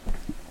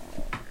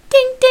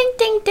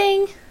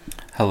ding.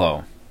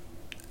 Hello,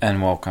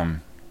 and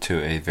welcome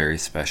to a very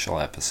special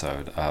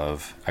episode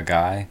of A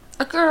Guy,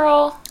 A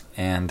Girl,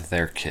 and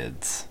Their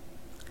Kids.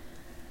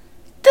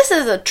 This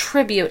is a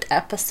tribute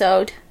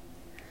episode.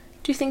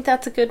 Do you think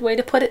that's a good way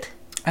to put it?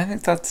 I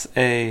think that's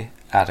a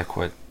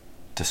adequate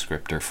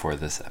descriptor for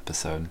this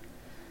episode.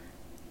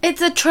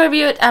 It's a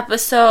tribute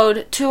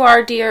episode to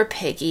our dear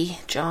Piggy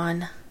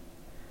Jaan.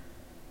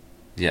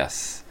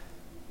 Yes,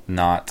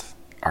 not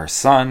our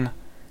son,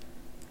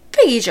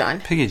 Piggy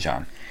Jaan. Piggy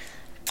Jaan,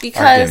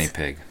 Because our guinea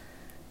pig.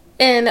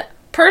 in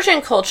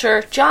Persian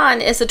culture,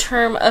 Jaan is a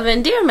term of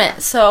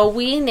endearment, so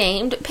we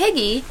named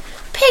Piggy,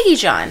 Piggy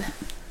Jaan.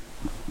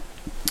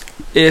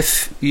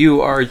 If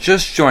you are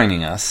just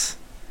joining us,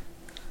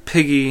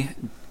 Piggy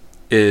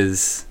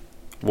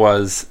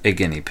was a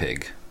guinea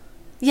pig.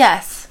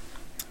 Yes.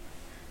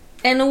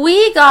 And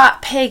we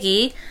got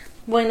Piggy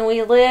when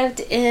we lived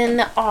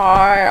in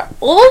our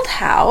old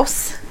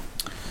house,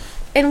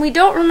 and we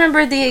don't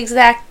remember the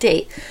exact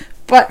date,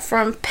 but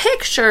from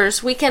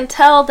pictures we can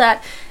tell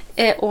that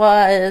it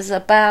was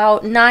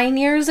about 9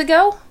 years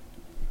ago.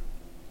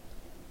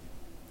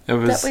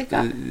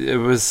 It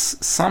was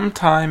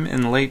sometime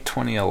in late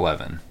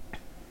 2011,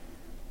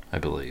 I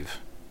believe,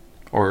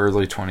 or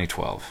early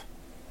 2012.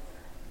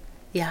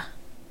 Yeah.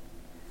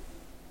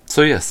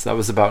 So yes, that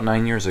was about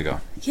 9 years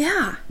ago.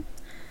 Yeah.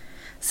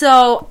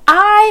 So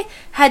I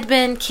had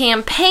been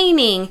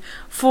campaigning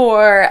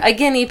for a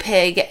guinea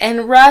pig,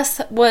 and Russ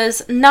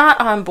was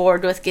not on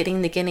board with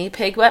getting the guinea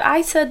pig, but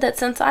I said that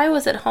since I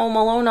was at home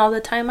alone all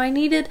the time, I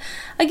needed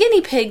a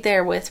guinea pig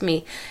there with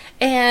me.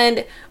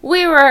 And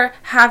we were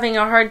having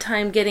a hard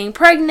time getting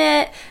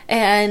pregnant,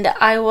 and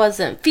I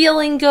wasn't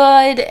feeling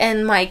good,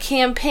 and my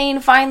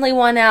campaign finally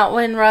won out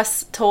when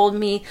Russ told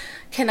me,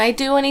 "Can I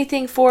do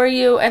anything for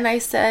you?" And I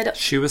said...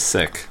 She was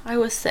sick. I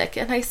was sick,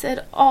 and I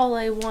said, "All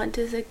I want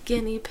is a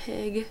guinea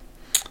pig."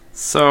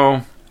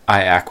 So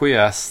I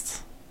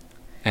acquiesced,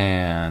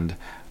 and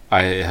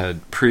I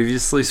had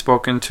previously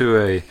spoken to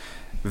a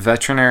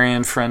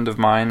veterinarian friend of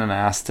mine and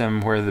asked him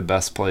where the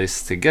best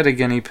place to get a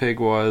guinea pig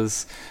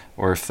was,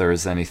 or if there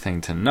was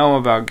anything to know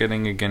about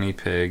getting a guinea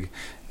pig.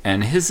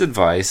 And his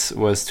advice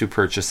was to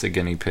purchase a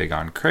guinea pig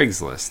on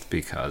Craigslist,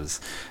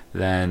 because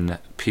then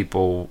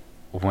people,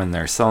 when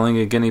they're selling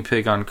a guinea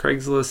pig on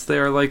Craigslist, they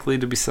are likely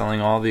to be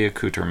selling all the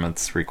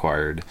accoutrements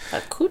required.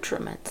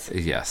 Accoutrements?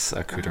 Yes,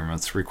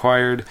 accoutrements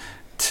required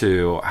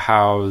to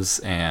house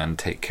and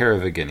take care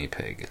of a guinea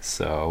pig.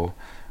 So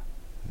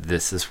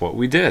this is what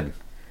we did.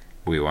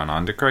 We went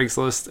on to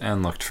Craigslist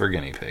and looked for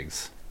guinea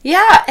pigs.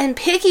 Yeah, and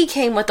Piggy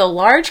came with a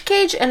large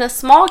cage and a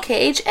small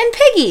cage, and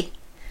Piggy.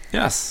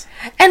 Yes.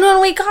 And when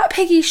we got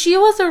Piggy, she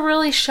was a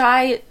really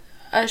shy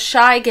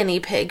guinea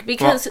pig,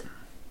 because...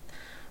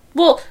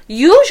 Well,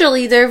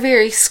 usually they're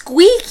very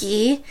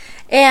squeaky,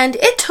 and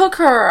it took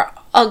her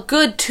a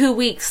good 2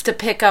 weeks to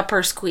pick up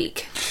her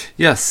squeak.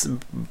 Yes,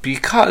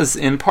 because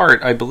in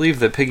part, I believe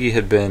that Piggy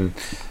had been...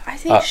 I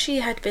think she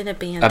had been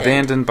abandoned.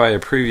 Abandoned by a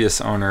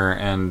previous owner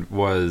and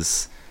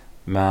was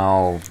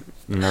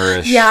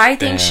malnourished. Yeah, I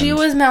think she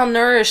was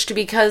malnourished,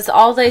 because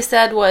all they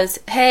said was,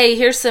 "Hey,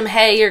 here's some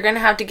hay, you're going to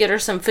have to get her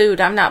some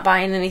food. I'm not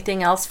buying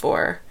anything else for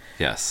her."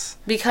 Yes.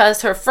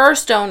 Because her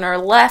first owner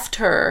left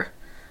her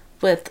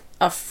with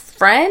a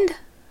friend?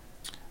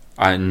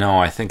 No,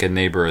 I think a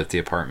neighbor at the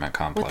apartment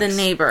complex. With the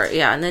neighbor,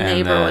 yeah, and the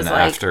neighbor was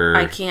like, after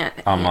 "I can't."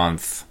 A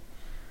month,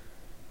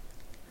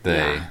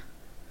 they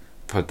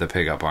put the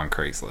pig up on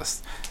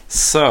Craigslist.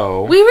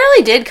 So we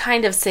really did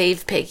kind of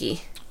save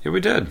Piggy. Yeah, we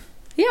did.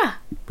 Yeah.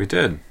 We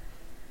did.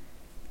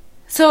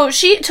 So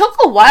she took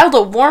a while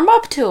to warm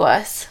up to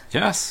us.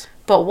 Yes.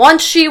 But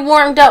once she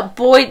warmed up,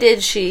 boy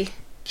did she.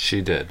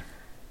 She did.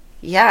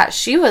 Yeah,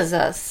 she was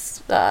a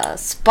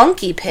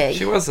spunky pig.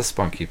 She was a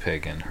spunky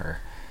pig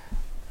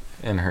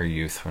in her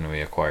youth when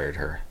we acquired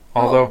her.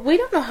 Although we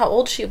don't know how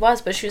old she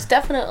was, but she was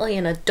definitely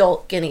an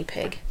adult guinea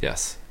pig.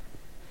 Yes.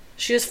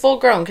 She was full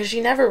grown, because she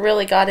never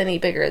really got any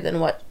bigger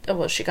than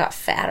she got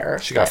fatter.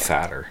 She got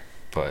fatter,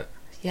 but...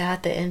 Yeah,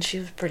 at the end she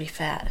was pretty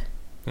fat.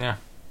 Yeah.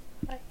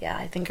 Yeah,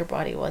 I think her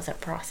body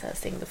wasn't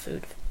processing the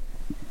food.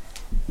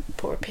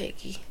 Poor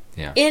Piggy.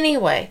 Yeah.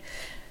 Anyway,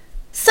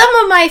 some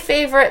of my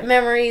favorite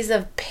memories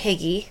of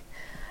Piggy.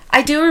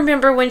 I do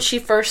remember when she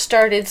first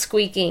started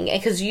squeaking,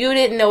 because you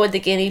didn't know what the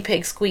guinea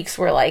pig squeaks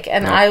were like,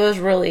 and I was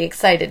really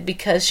excited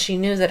because she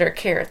knew that her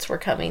carrots were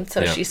coming,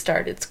 so she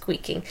started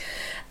squeaking.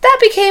 That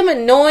became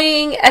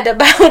annoying at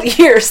about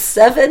year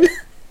 7.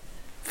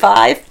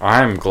 5.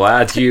 I'm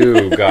glad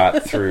you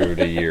got through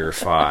to year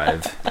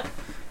 5.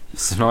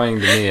 It's annoying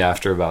to me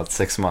after about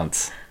 6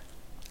 months.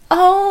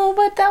 Oh,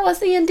 but that was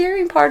the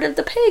endearing part of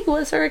the pig,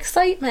 was her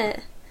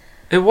excitement.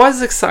 It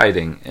was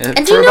exciting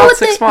and for about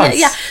 6 months.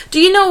 Yeah. Do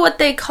you know what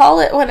they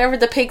call it whenever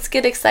the pigs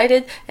get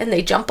excited and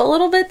they jump a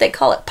little bit? They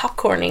call it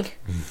popcorning.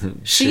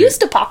 she used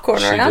to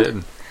popcorn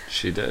around.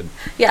 She did.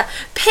 Yeah.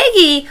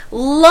 Piggy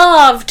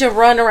loved to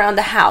run around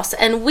the house,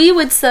 and we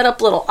would set up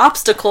little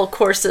obstacle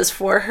courses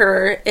for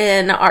her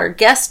in our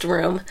guest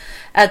room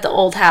at the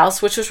old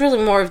house, which was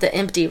really more of the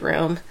empty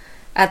room.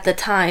 at the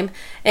time,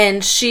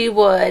 and she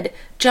would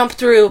jump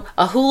through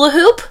a hula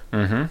hoop,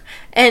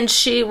 and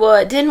she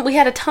would, we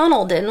had a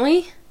tunnel, didn't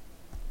we?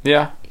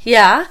 Yeah.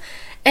 Yeah.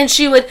 And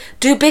she would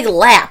do big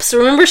laps.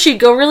 Remember, she'd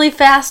go really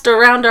fast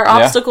around our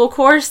obstacle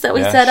course that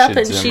we set up,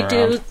 and she'd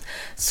do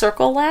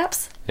circle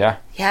laps? Yeah.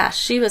 Yeah,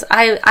 she was...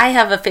 I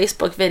have a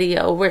Facebook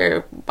video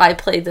where I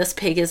played This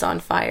Pig is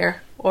on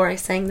Fire, or I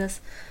sang this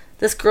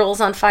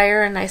girl's on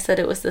fire, and I said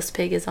it was This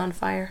Pig is on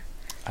Fire.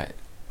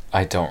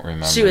 I don't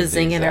remember. She was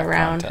zinging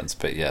around. Contents,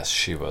 but yes,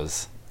 she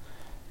was.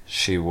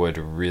 She would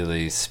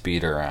really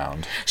speed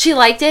around. She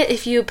liked it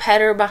if you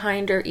pet her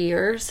behind her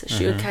ears.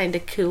 She would kind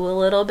of coo a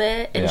little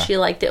bit, and she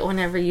liked it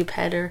whenever you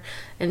pet her,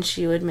 and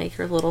she would make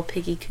her little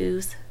piggy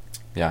coos.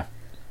 Yeah.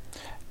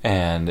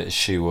 And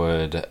she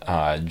would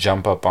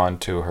jump up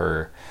onto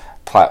her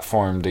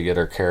platform to get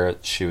her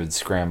carrots. She would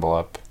scramble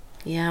up.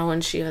 Yeah,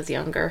 when she was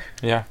younger.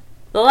 Yeah.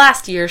 The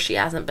last year, she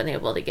hasn't been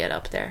able to get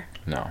up there.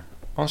 No.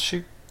 Well,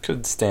 she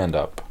could stand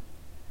up,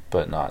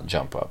 but not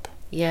jump up.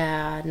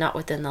 Yeah, not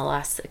within the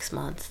last 6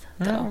 months,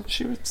 though. No,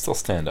 she would still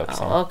stand up.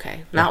 Oh,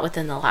 okay. Not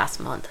within the last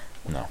month.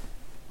 No.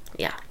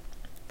 Yeah.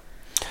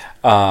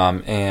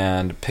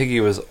 And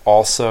Piggy was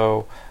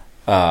also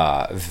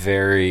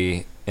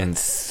very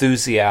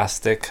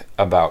enthusiastic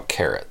about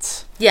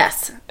carrots.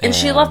 Yes, and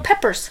she loved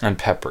peppers. And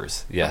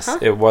peppers, yes.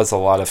 It was a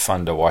lot of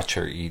fun to watch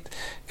her eat,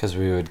 because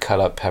we would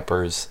cut up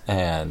peppers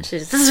and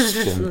give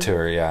them to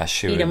her. Yeah,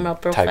 she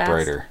would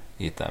typewriter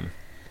eat them.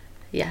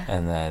 Yeah.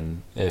 And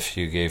then if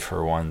you gave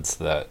her ones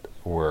that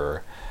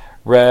were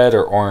red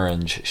or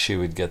orange, she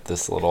would get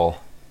this little...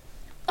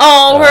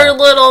 Oh, her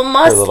little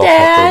mustache. Her little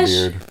pepper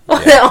beard. Oh,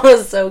 yeah. That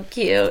was so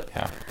cute.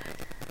 Yeah.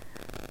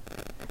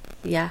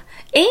 Yeah.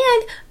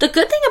 And the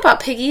good thing about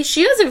Piggy,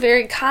 she was a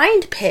very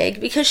kind pig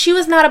because she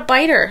was not a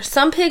biter.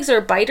 Some pigs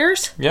are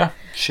biters. Yeah,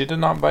 she did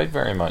not bite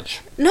very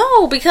much.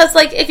 No, because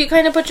like if you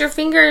kind of put your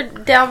finger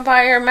down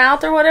by her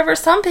mouth or whatever,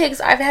 some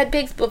pigs, I've had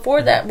pigs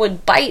before that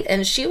would bite,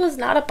 and she was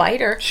not a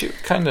biter. She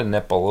would kind of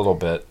nip a little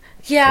bit.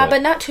 Yeah,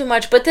 but not too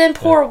much. But then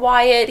poor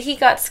Wyatt, he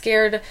got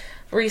scared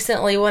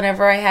recently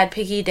whenever I had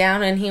Piggy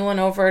down, and he went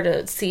over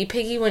to see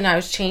Piggy when I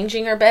was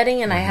changing her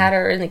bedding, and I had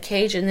her in the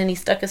cage, and then he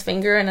stuck his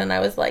finger in, and I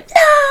was like,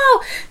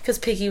 no! Because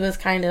Piggy was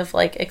kind of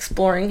like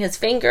exploring his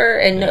finger,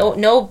 and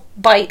no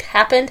bite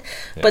happened.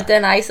 Yeah. But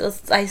then I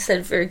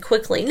said very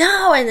quickly,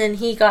 no! And then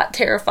he got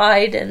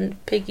terrified,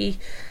 and Piggy,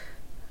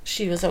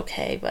 she was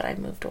okay, but I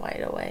moved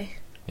Wyatt away.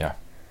 Yeah.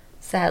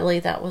 Sadly,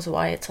 that was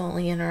Wyatt's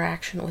only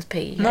interaction with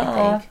Piggy,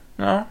 I think.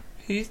 No,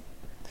 he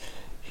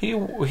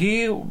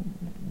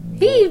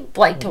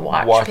liked to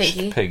watch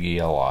Piggy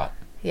a lot.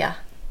 Yeah.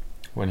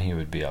 When he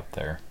would be up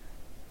there.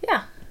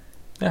 Yeah.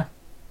 Yeah.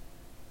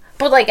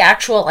 But like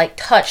actual like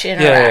touch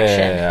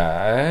interaction.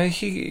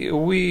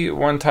 Yeah.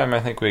 One time I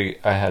think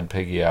I had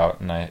Piggy out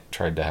and I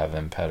tried to have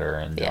him pet her,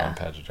 and John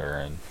petted her,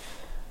 and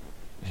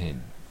he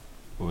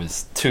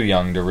was too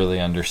young to really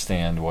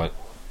understand what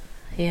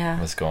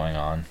was going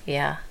on.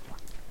 Yeah.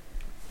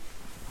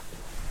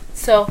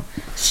 So,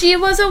 she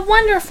was a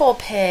wonderful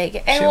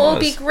pig, and will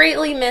be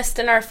greatly missed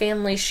in our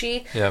family.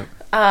 She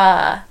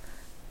was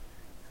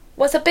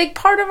a big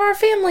part of our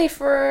family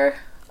for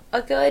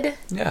a good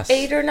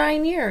 8 or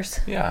 9 years.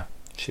 Yeah,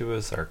 she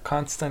was our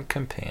constant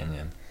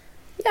companion.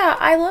 Yeah,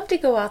 I love to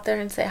go out there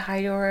and say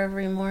hi to her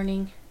every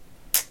morning.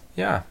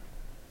 Yeah,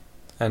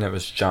 and it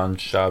was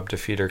John's job to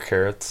feed her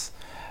carrots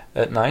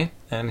at night,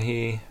 and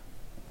he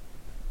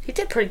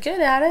did pretty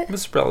good at it.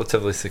 Was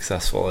relatively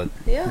successful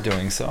at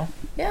doing so.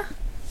 Yeah.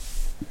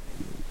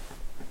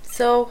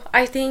 So,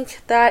 I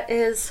think that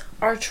is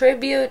our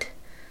tribute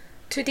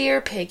to dear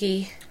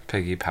Piggy.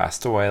 Piggy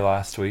passed away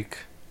last week.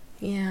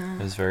 Yeah.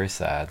 It was very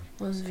sad.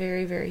 It was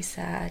very, very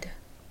sad.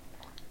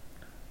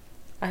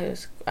 I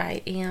was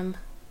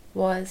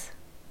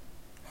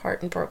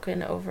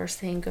heartbroken over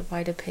saying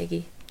goodbye to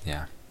Piggy.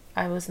 Yeah.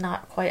 I was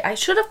not quite... I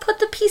should have put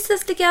the pieces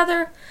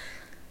together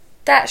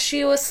that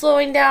she was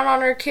slowing down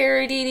on her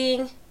carrot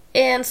eating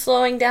and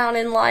slowing down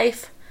in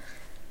life.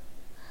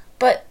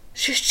 But...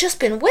 she's just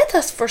been with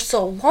us for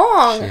so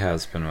long. She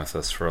has been with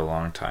us for a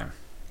long time.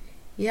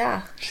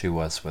 Yeah. She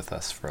was with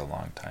us for a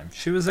long time.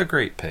 She was a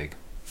great pig.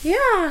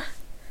 Yeah.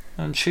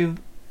 And she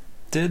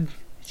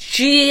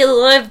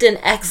lived an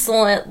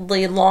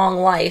excellently long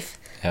life.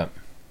 Yep.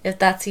 If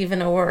that's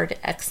even a word.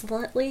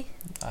 Excellently?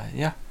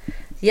 Yeah.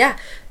 Yeah.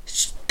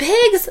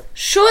 Pigs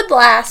should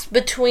last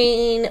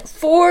between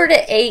 4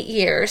 to 8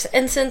 years,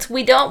 and since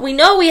we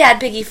know we had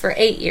Piggy for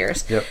 8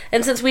 years,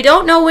 and since we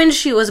don't know when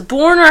she was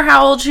born or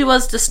how old she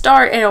was to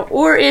start,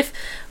 or if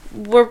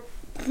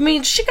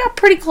she got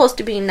pretty close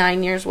to being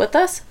 9 years with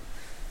us,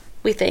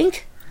 we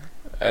think.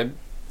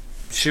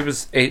 She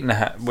was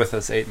 8.5 with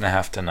us,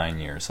 8.5 to 9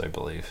 years, I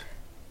believe.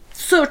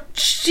 So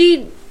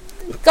she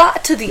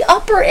got to the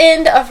upper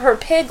end of her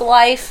pig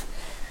life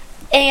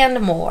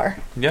and more.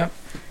 Yep.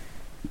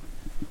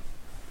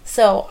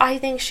 So, I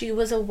think she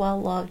was a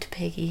well-loved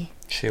piggy.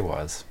 She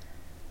was.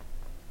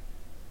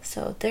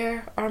 So,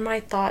 there are my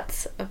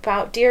thoughts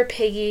about dear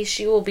Piggy.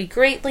 She will be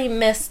greatly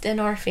missed in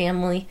our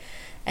family.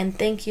 And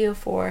thank you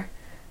for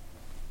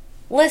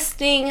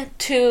listening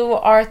to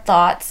our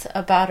thoughts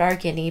about our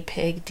guinea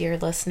pig, dear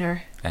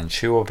listener. And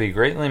she will be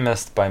greatly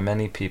missed by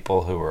many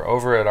people who were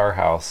over at our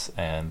house,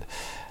 and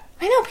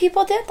I know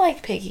people did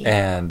like Piggy.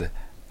 And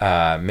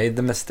made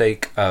the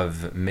mistake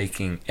of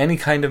making any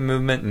kind of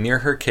movement near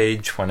her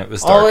cage when it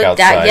was dark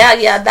outside.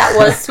 That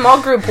was,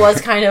 small group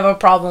was kind of a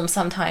problem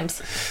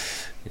sometimes.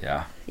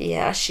 Yeah.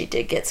 Yeah, she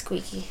did get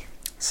squeaky.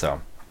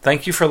 So,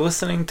 thank you for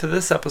listening to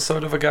this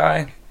episode of A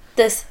Guy.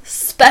 This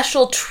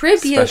special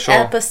tribute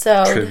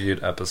episode.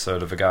 Tribute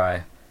episode of A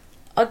Guy.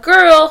 A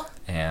girl.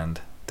 And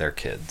their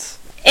kids.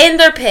 And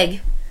their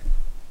pig.